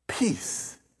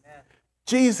peace.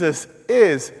 Jesus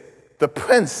is the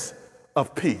Prince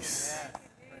of Peace.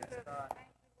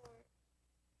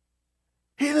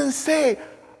 He didn't say,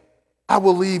 I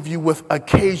will leave you with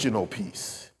occasional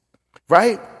peace,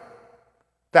 right?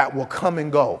 That will come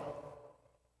and go.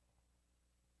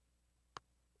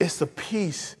 It's the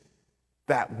peace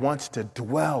that wants to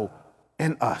dwell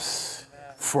in us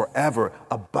forever,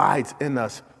 abides in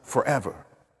us forever,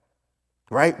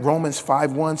 right? Romans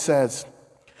 5:1 says,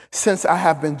 since I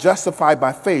have been justified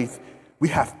by faith, we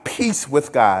have peace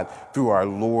with God through our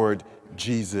Lord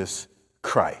Jesus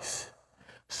Christ.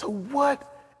 So what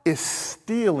is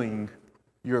stealing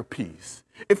your peace?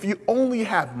 If you only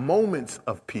have moments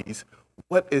of peace,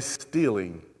 what is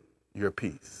stealing your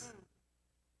peace?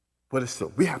 What is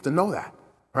still? We have to know that,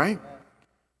 right?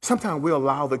 Sometimes we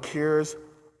allow the cares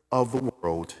of the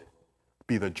world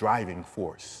be the driving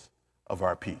force of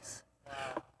our peace.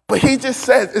 But he just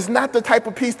says it's not the type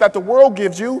of peace that the world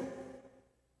gives you.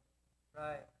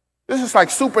 This is like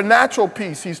supernatural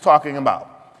peace he's talking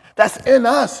about. That's in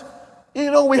us.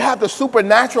 You know, we have the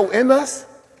supernatural in us.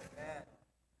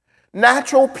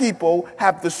 Natural people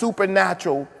have the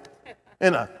supernatural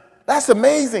in us. That's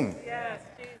amazing.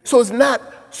 So it's not,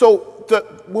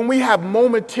 when we have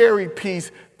momentary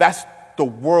peace, that's the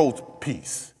world's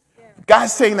peace.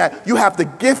 God's saying that you have the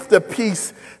gift of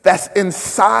peace that's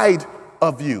inside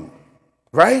of you,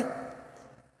 right?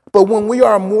 But when we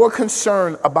are more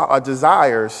concerned about our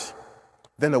desires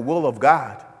than the will of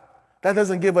God, that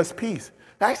doesn't give us peace.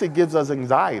 It actually gives us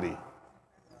anxiety.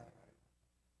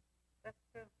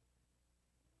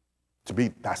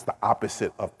 That's the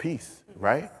opposite of peace,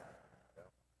 right?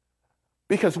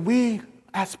 Because we,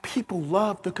 as people,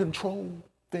 love to control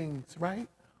things, right?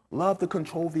 Love to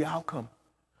control the outcome.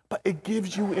 But it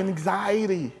gives you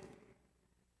anxiety.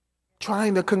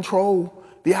 Trying to control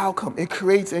the outcome. It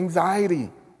creates anxiety,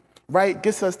 right? It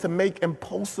gets us to make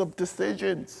impulsive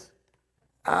decisions.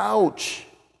 Ouch.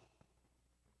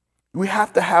 We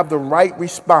have to have the right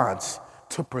response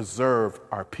to preserve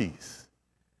our peace.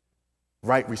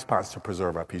 Right response to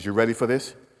preserve our peace. You ready for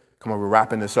this? Come on, we're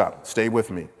wrapping this up. Stay with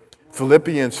me.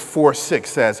 Philippians 4:6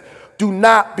 says, do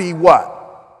not be what?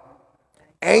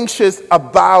 Anxious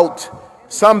about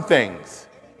some things.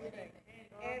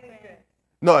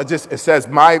 No, it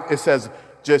says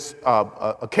just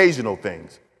occasional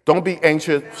things. Don't be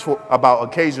anxious about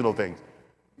occasional things.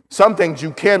 Some things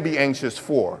you can be anxious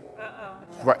for.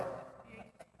 Right.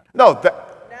 No,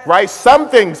 right? Some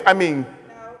things, I mean,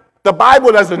 the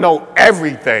Bible doesn't know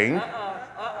everything.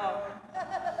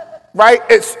 Right?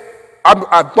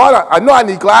 I know I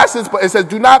need glasses, but it says,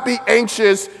 do not be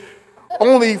anxious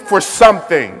only for some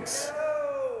things.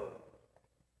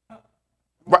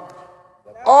 Right.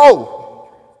 Oh,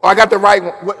 I got the right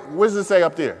one. What does it say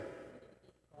up there?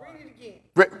 Read it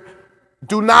again.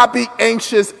 Do not be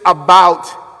anxious about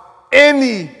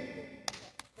anything.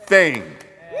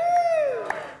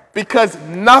 Because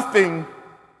nothing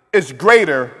is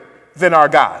greater than our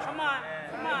God. Come on.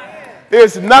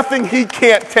 There's nothing he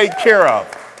can't take care of.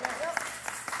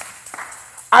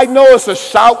 I know it's a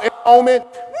shout moment,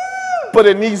 but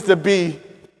it needs to be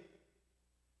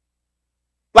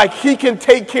like he can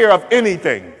take care of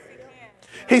anything.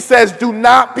 He says, do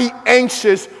not be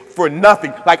anxious for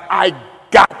nothing. Like, I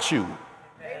got you.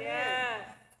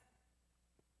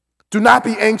 Do not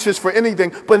be anxious for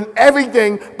anything, but in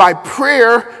everything by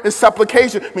prayer and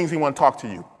supplication. Means he wants to talk to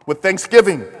you with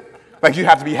thanksgiving. Like, you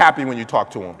have to be happy when you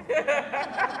talk to him.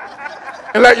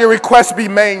 And let your requests be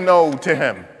made known to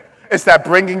him. It's that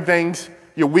bringing things,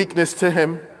 your weakness to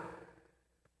him.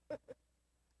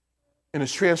 And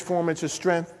it's transformed into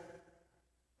strength.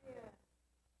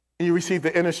 And you receive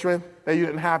the inner strength that you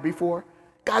didn't have before.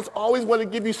 God's always want to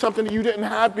give you something that you didn't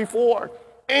have before.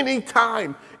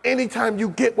 Anytime you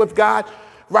get with God,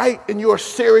 right, and you're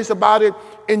serious about it,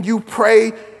 and you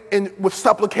pray and with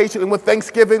supplication and with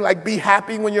thanksgiving, like be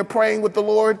happy when you're praying with the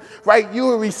Lord, right, you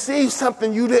will receive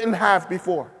something you didn't have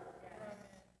before.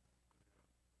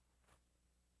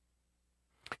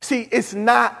 See, it's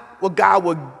not what God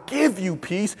will give you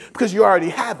peace because you already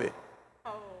have it.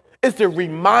 It's to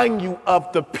remind you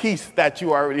of the peace that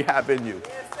you already have in you.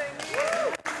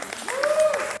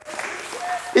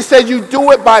 It said you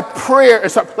do it by prayer.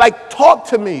 It's like, talk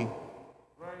to me.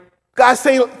 God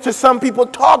saying to some people,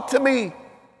 talk to me.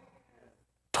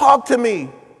 Talk to me.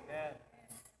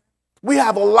 We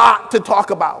have a lot to talk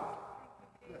about.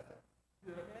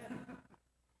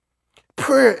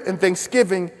 Prayer and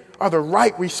thanksgiving are the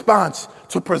right response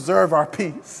to preserve our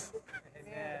peace.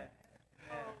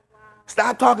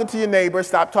 Stop talking to your neighbor.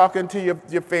 Stop talking to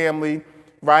your family,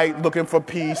 right? Looking for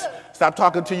peace. Stop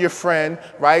talking to your friend,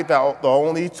 right? That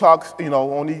only talks,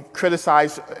 only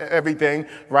criticize everything,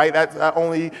 right? That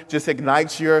only just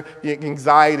ignites your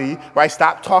anxiety, right?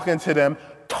 Stop talking to them.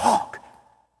 Talk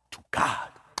to God.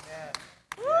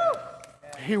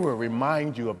 He will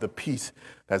remind you of the peace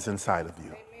that's inside of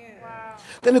you. Wow.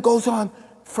 Then it goes on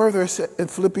further in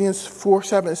Philippians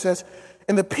 4:7, it says,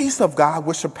 and the peace of God,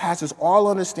 which surpasses all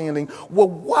understanding, will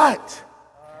what?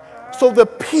 So the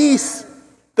peace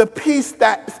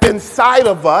that's inside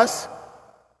of us,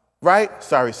 right?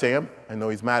 Sorry, Sam. I know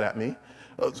he's mad at me.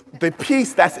 The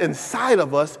peace that's inside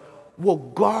of us will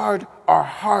guard our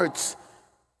hearts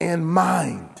and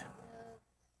mind.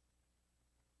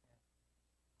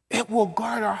 It will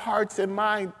guard our hearts and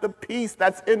mind. The peace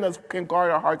that's in us can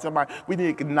guard our hearts and mind. We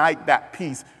need to ignite that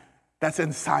peace that's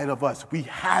inside of us. We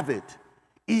have it.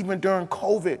 Even during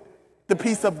COVID, the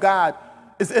peace of God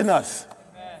is in us.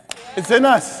 It's in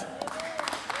us.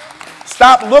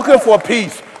 Stop looking for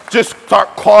peace. Just start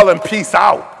calling peace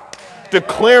out.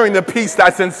 Declaring the peace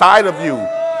that's inside of you.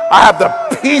 I have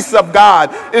the peace of God.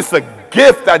 It's a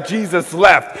gift that Jesus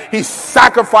left. He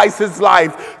sacrificed his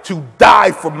life to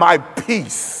die for my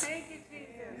peace.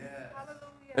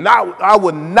 And I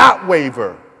would not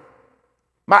waver.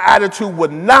 My attitude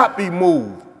would not be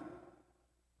moved.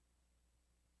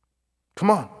 Come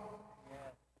on.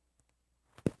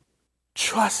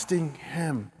 Trusting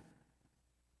him.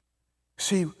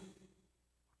 See,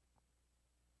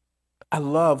 I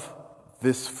love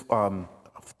this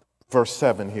verse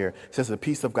 7 here. It says, the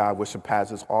peace of God which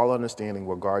surpasses all understanding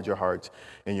will guard your hearts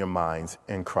and your minds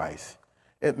in Christ.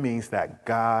 It means that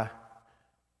God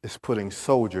is putting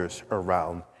soldiers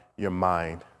around your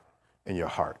mind and your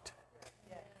heart,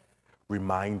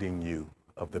 reminding you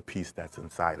of the peace that's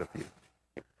inside of you.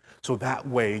 So that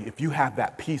way, if you have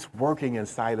that peace working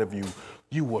inside of you,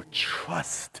 you will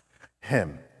trust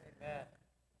him.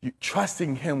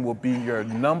 Trusting him will be your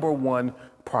number one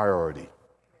priority.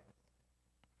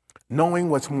 Knowing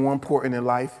what's more important in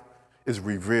life is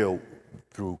revealed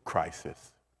through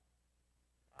crisis.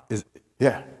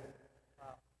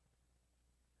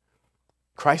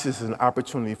 Crisis is an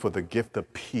opportunity for the gift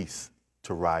of peace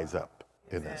to rise up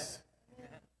in us.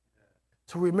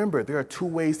 So remember, there are two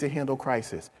ways to handle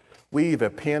crisis. We either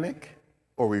panic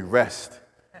or we rest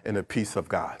in the peace of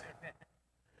God.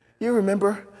 You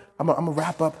remember, I'm going to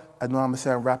wrap up. I know I'm going to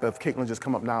say wrap up. If Caitlin just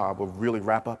come up now, I will really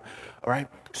wrap up. All right?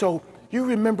 So you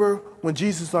remember when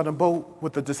Jesus was on a boat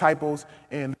with the disciples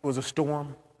and there was a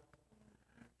storm?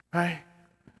 Right?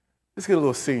 Let's get a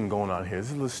little scene going on here. This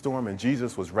is a little storm and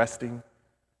Jesus was resting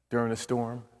during the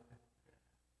storm.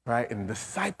 Right? And the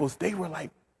disciples, they were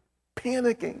like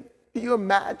panicking. Can you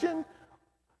imagine?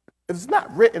 It's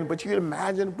not written, but you can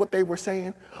imagine what they were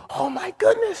saying. Oh my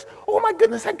goodness,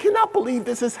 I cannot believe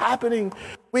this is happening.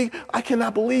 I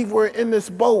cannot believe we're in this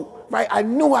boat, right? I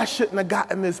knew I shouldn't have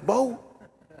gotten this boat.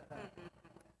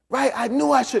 Right? I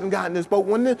knew I shouldn't have gotten this boat.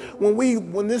 When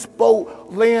this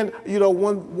boat land,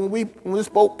 when this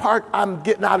boat parked, I'm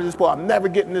getting out of this boat. I'm never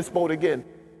getting this boat again.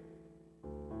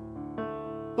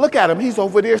 Look at him, he's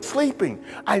over there sleeping.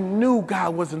 I knew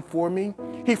God wasn't for me.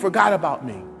 He forgot about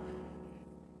me.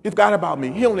 He forgot about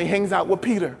me. He only hangs out with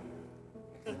Peter.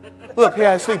 Look, he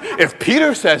has sleep. If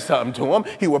Peter says something to him,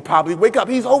 he would probably wake up.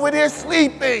 He's over there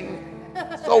sleeping.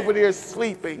 He's over there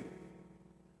sleeping.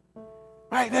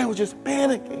 Right? They were just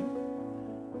panicking.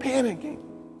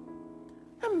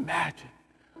 Imagine.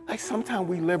 Like sometimes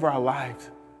we live our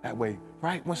lives that way,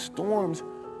 right? When storms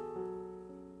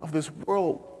of this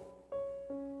world,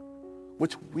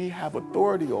 which we have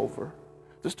authority over,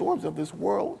 the storms of this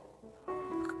world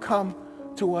come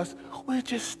to us, we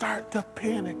just start to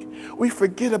panic. We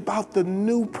forget about the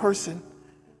new person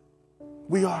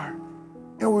we are,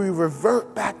 and we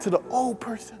revert back to the old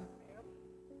person,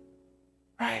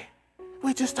 right?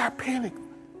 We just start panicking.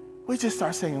 We just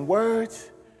start saying words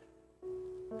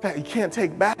that you can't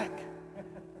take back.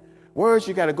 Words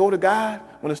you got to go to God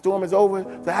when the storm is over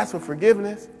to ask for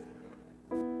forgiveness.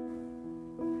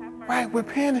 Right? We're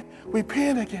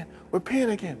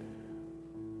panicking.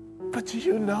 But do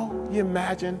you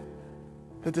imagine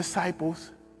the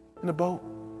disciples in the boat?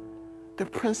 The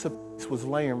Prince of Peace was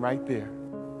laying right there.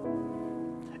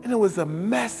 And it was a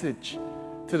message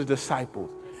to the disciples.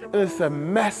 And it's a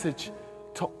message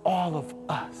to all of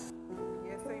us.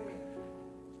 Yes, amen.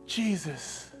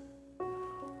 Jesus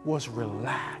was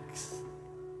relaxed.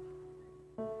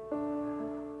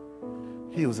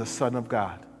 He was a son of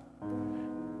God.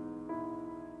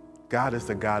 God is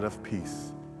the God of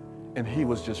peace. And he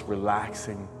was just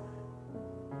relaxing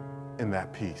in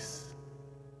that peace.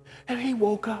 And he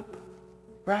woke up,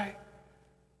 right?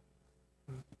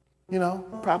 You know,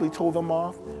 probably told them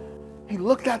off. He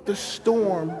looked at the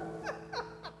storm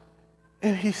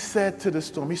and he said to the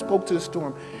storm, he spoke to the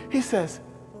storm. He says,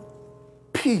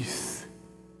 peace,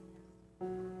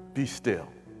 be still.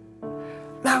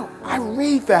 Now, I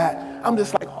read that. I'm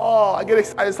just like, oh, I get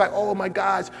excited. It's like, oh my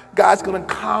gosh, God's going to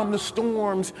calm the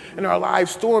storms in our lives,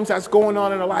 storms that's going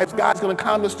on in our lives. God's going to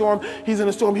calm the storm. He's in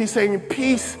the storm. He's saying,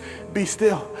 peace, be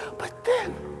still. But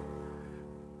then,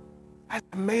 as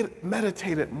I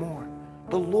meditated more,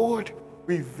 the Lord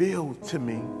revealed to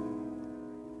me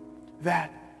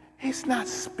that he's not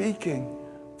speaking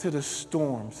to the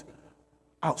storms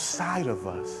outside of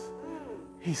us.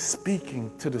 He's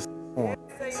speaking to the storms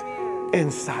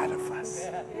inside of us.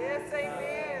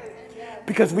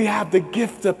 Because we have the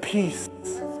gift of peace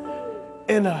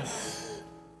in us.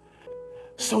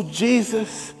 So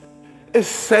Jesus is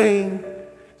saying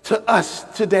to us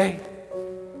today,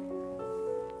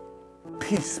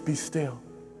 peace be still.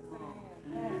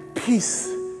 Peace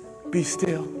be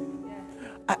still.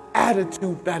 An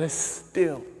attitude that is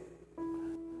still.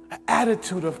 An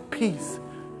attitude of peace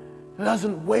that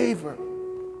doesn't waver,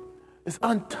 is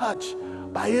untouched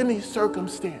by any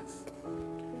circumstance.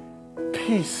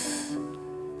 Peace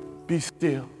be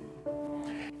still.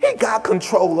 He got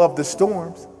control of the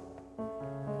storms.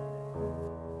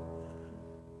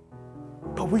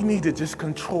 But we need to just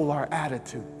control our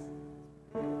attitudes.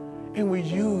 And we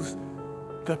use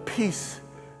the peace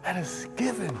that is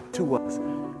given to us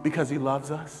because he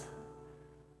loves us.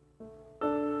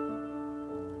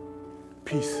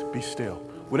 Peace be still.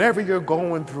 Whatever you're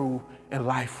going through in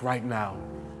life right now,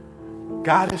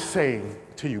 God is saying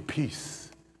to you, peace,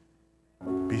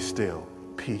 be still.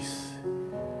 Peace,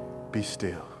 be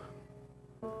still.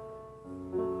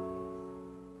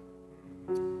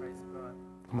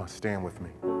 Come on, stand with me.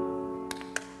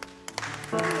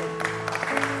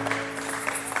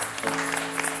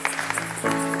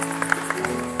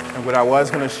 And what I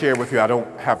was going to share with you, I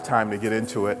don't have time to get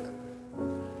into it,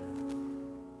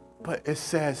 but it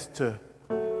says to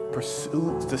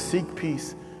pursue, to seek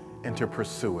peace and to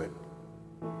pursue it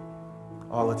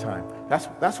all the time.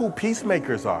 That's who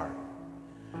peacemakers are.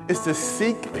 It's to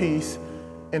seek peace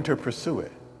and to pursue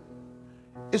it.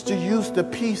 It's to use the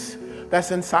peace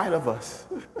that's inside of us.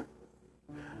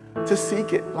 To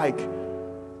seek it, like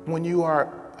when you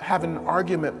are having an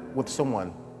argument with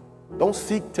someone, don't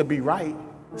seek to be right,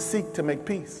 seek to make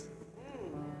peace.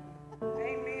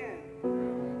 Amen.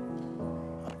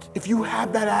 If you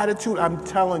have that attitude, I'm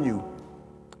telling you,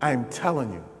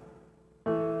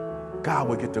 God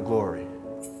will get the glory.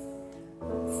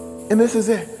 And this is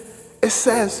it. It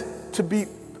says to be,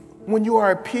 when you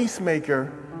are a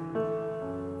peacemaker,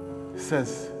 it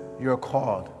says you're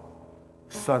called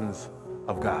sons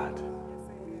of God,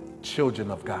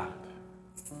 children of God.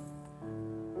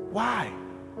 Why?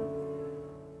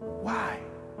 Why?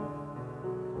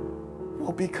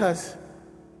 Well, because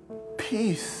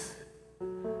peace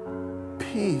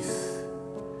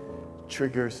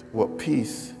triggers, well,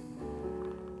 peace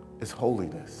is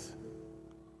holiness.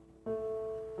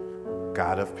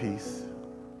 God of peace,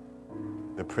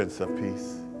 the Prince of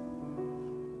Peace.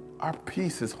 Our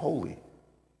peace is holy.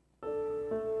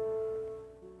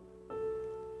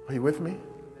 Are you with me?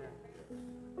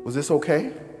 Was this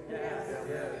okay?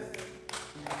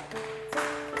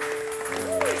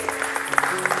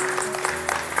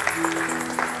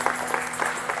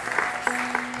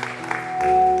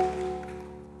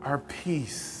 Our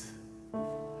peace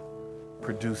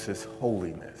produces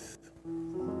holiness.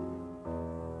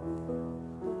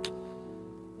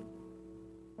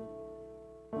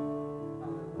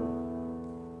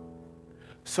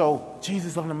 So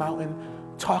Jesus on the mountain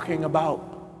preaching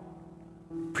about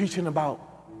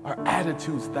our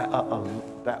attitudes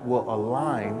that will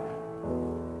align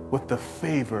with the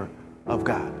favor of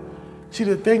God. See,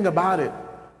 the thing about it,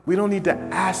 we don't need to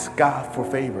ask God for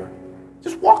favor.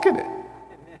 Just walk in it.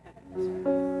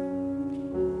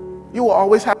 You will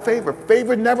always have favor.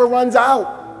 Favor never runs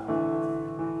out.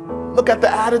 Look at the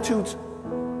attitudes.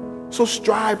 So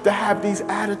strive to have these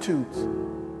attitudes.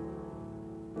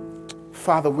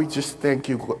 Father, we just thank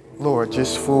you, Lord,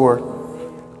 just for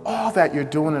all that you're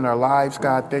doing in our lives,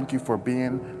 God. Thank you for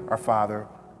being our Father.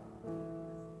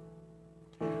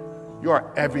 You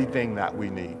are everything that we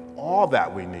need, all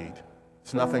that we need.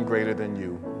 It's nothing greater than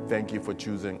you. Thank you for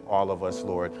choosing all of us,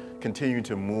 Lord. Continue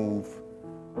to move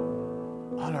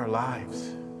on our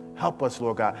lives. Help us,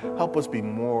 Lord God. Help us be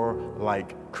more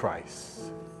like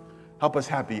Christ. Help us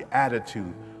have the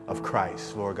attitude of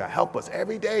Christ, Lord God. Help us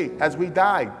every day as we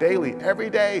die, daily, every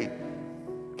day.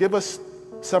 Give us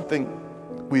something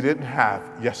we didn't have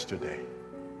yesterday.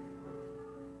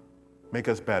 Make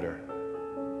us better.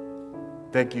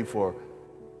 Thank you for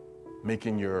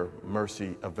making your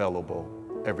mercy available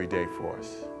every day for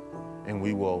us. And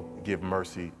we will give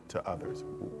mercy to others.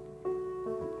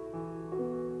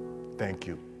 Thank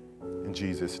you. In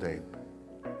Jesus' name,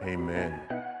 amen.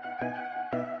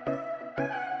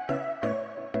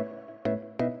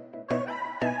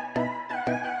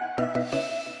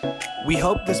 We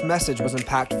hope this message was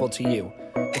impactful to you.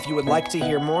 If you would like to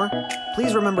hear more,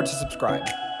 please remember to subscribe.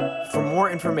 For more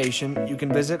information, you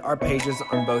can visit our pages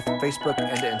on both Facebook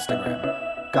and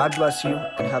Instagram. God bless you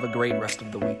and have a great rest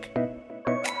of the week.